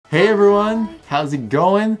Hey everyone, how's it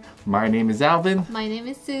going? My name is Alvin. My name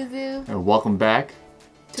is Suzu. And welcome back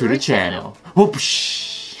to the channel.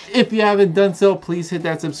 Whoosh! If you haven't done so, please hit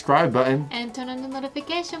that subscribe button. And turn on the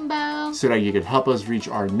notification bell. So that you can help us reach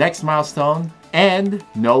our next milestone and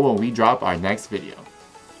know when we drop our next video.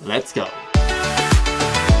 Let's go.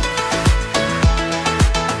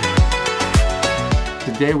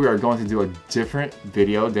 Today we are going to do a different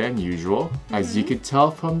video than usual. As you can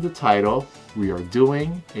tell from the title, we are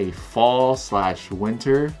doing a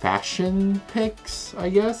fall/winter fashion picks, I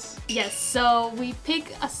guess. Yes, so we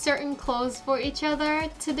pick a certain clothes for each other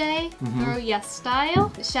today through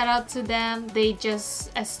YesStyle. Shout out to them. They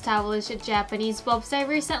just established a Japanese website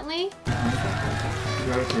recently.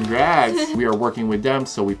 Congrats! We are working with them,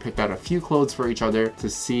 so we picked out a few clothes for each other to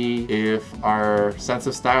see if our sense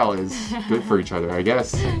of style is good for each other, I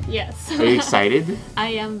guess. Yes. Are you excited? I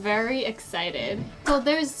am very excited. So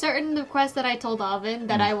there's certain requests that I told Alvin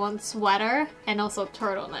that I want sweater and also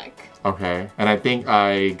turtleneck. Okay, and I think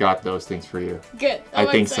I got those things for you. Good. I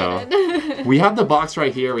think so. We have the box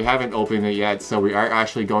right here. We haven't opened it yet, so we are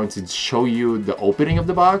actually going to show you the opening of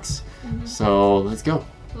the box. So let's go.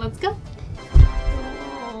 Let's go.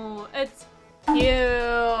 It's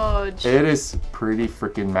huge. It is pretty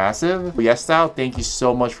freaking massive. YesStyle, thank you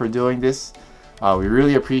so much for doing this. We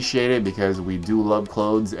really appreciate it because we do love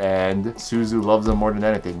clothes and Suzu loves them more than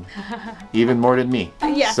anything. Even more than me.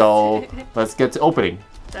 Yes. So let's get to opening.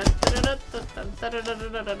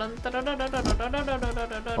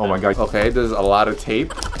 Oh my god. Okay, there's a lot of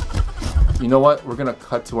tape. You know what? We're gonna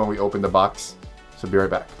cut to when we open the box. So be right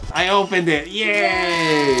back. I opened it!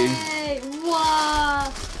 Yay! Yay!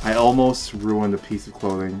 Wow! I almost ruined a piece of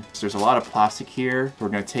clothing. There's a lot of plastic here. We're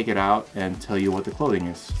gonna take it out and tell you what the clothing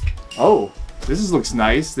is. Oh, looks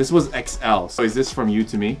nice. This was XL. So is this from you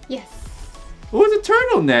to me? Yes. Oh, it's a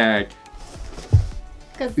turtleneck.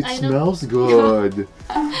 It smells good.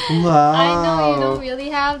 Wow. I know you don't really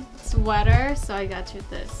have sweater, so I got you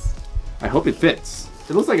this. I hope it fits.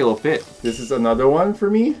 It looks like it'll fit. This is another one for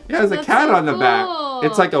me. It has a cat on the back.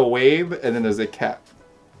 It's like a wave and then there's a cat.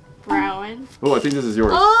 Brown. Oh, I think this is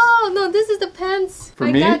yours. Oh no, this is the pants. For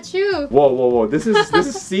me? I got you. Whoa, whoa, whoa! This is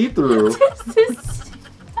see-through.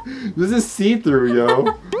 This is see-through, yo.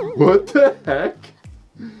 What the heck?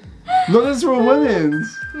 No, this is for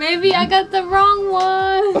women's. Maybe I got the wrong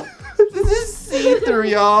one. This is see-through,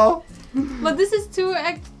 y'all. But this is too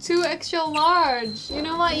extra large. You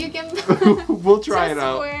know what? You can. We'll try it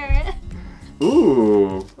out. Wear it.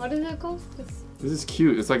 Ooh. What is it called? This is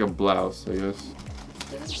cute. It's like a blouse, I guess.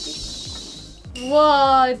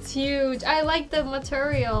 Whoa, it's huge. I like the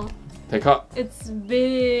material. Pecora. It's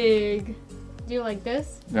big. Do you like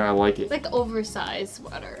this? Yeah, I like it. It's like oversized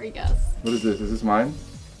sweater, I guess. What is this? Is this mine?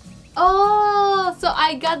 Oh, so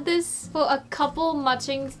I got this for a couple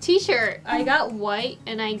matching t-shirt. I got white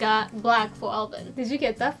and I got black for Alvin. Did you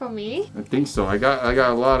get that from me? I think so. I got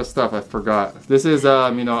a lot of stuff. I forgot. This is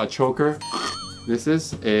you know, a choker. This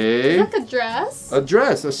is a Like a dress? A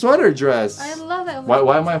dress, a sweater dress. I love it.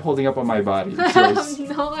 Why am I holding up on my body? I have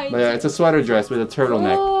no idea. But yeah, it's a sweater dress with a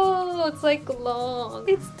turtleneck. Oh, it's like long.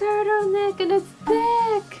 It's turtleneck and it's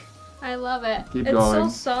thick. I love it. Keep it's going.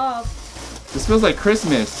 So soft. This feels like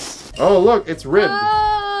Christmas. Oh look, it's ribbed.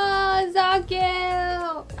 Oh, so cute.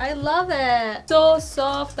 I love it. So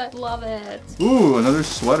soft. I love it. Ooh, another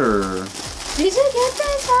sweater. Did you get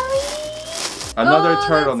this, Holly? Another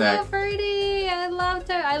turtleneck. That's so pretty. I loved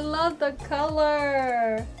it. I love the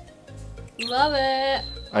color. Love it.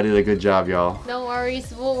 I did a good job, y'all. No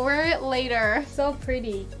worries. We'll wear it later. So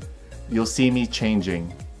pretty. You'll see me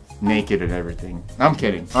changing. Naked and everything. I'm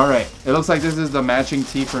kidding. Alright, it looks like this is the matching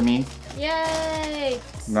tee for me. Yay.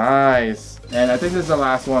 Nice. And I think this is the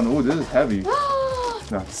last one. Ooh, this is heavy.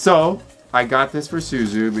 No. So, I got this for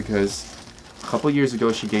Suzu because a couple years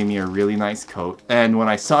ago she gave me a really nice coat. And when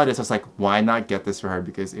I saw this, I was like, why not get this for her?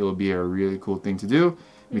 Because it would be a really cool thing to do.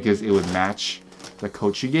 Because it would match the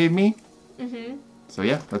coat she gave me. So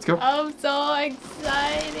yeah, let's go. I'm so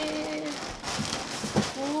excited.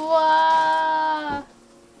 Wow.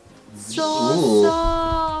 So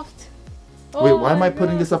soft. Oh, wait, why am I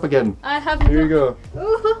putting this up again? I have Here you go.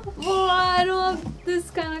 Well, I don't have this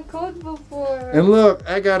kind of coat before. And look,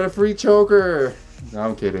 I got a free choker. No,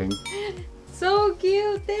 I'm kidding. So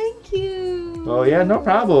cute, thank you. Oh yeah, no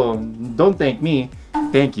problem. Don't thank me.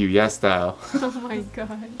 Thank you, YesStyle. Oh my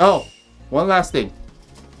god. Oh, one last thing.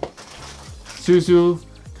 Suzu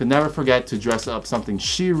could never forget to dress up something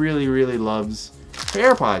she really, really loves.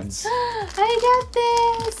 Her AirPods. I got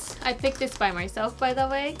this. I picked this by myself, by the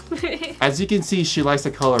way. As you can see, she likes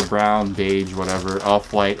the color brown, beige, whatever,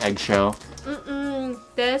 off-white, eggshell.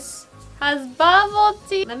 This has bubble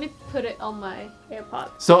tea. Let me put it on my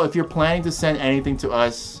AirPods. So if you're planning to send anything to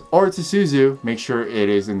us or to Suzu, make sure it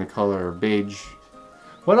is in the color beige.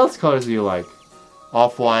 What else colors do you like?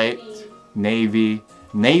 Off-white, navy.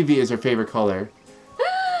 Navy is her favorite color.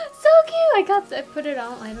 So cute! I put it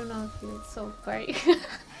on. I don't know if it's so bright.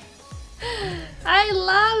 I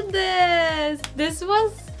love this! This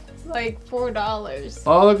was like $4.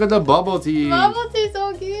 Oh, look at the bubble tea. Bubble tea is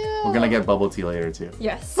so cute. We're gonna get bubble tea later too.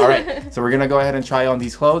 Yes. Alright, so we're gonna go ahead and try on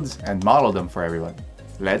these clothes and model them for everyone.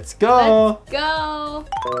 Let's go! Let's go!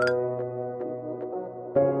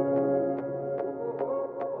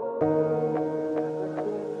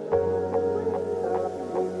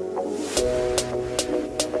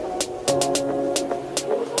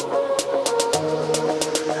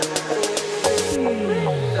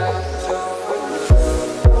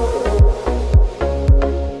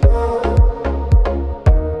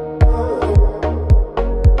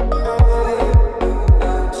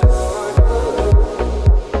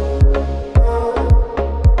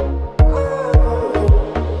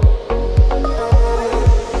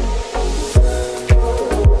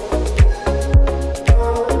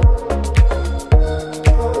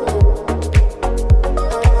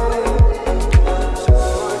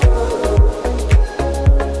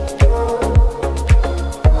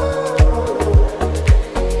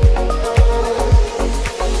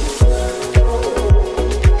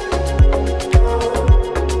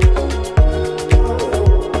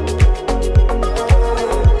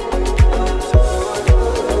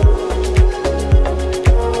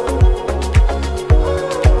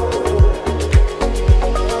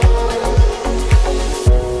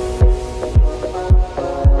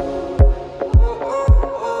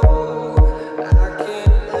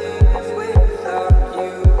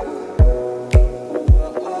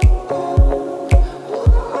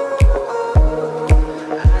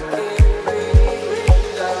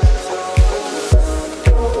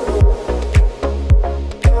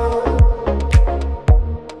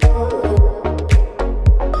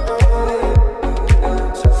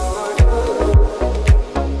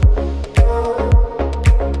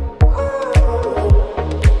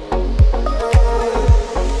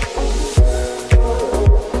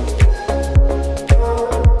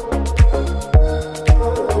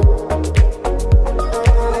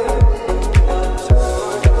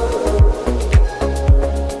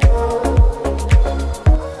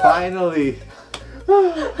 Finally!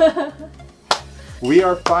 We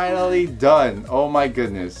are finally done. Oh my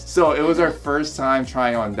goodness. So it was our first time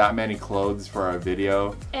trying on that many clothes for our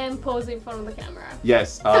video. And posing in front of the camera.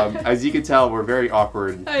 Yes, as you can tell, we're very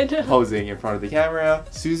awkward I know. posing in front of the camera.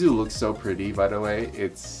 Suzu looks so pretty, by the way.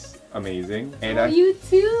 It's amazing. And Oh, you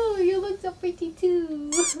too! You look so pretty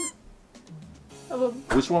too!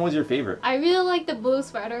 Which one was your favorite? I really like the blue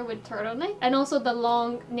sweater with turtleneck and also the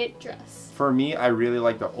long knit dress. For me, I really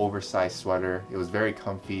like the oversized sweater. It was very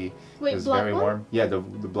comfy. Wait, it was black very one? warm. Yeah, the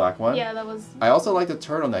black one. Yeah, that was... I also like the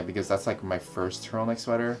turtleneck because that's like my first turtleneck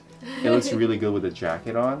sweater. It looks really good with the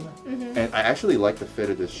jacket on. And I actually like the fit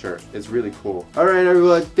of this shirt. It's really cool. Alright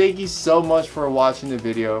everyone, thank you so much for watching the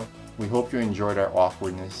video. We hope you enjoyed our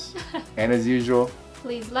awkwardness. And as usual,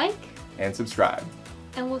 please like and subscribe.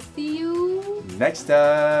 and we'll see you Next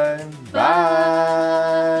time.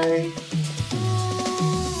 Bye.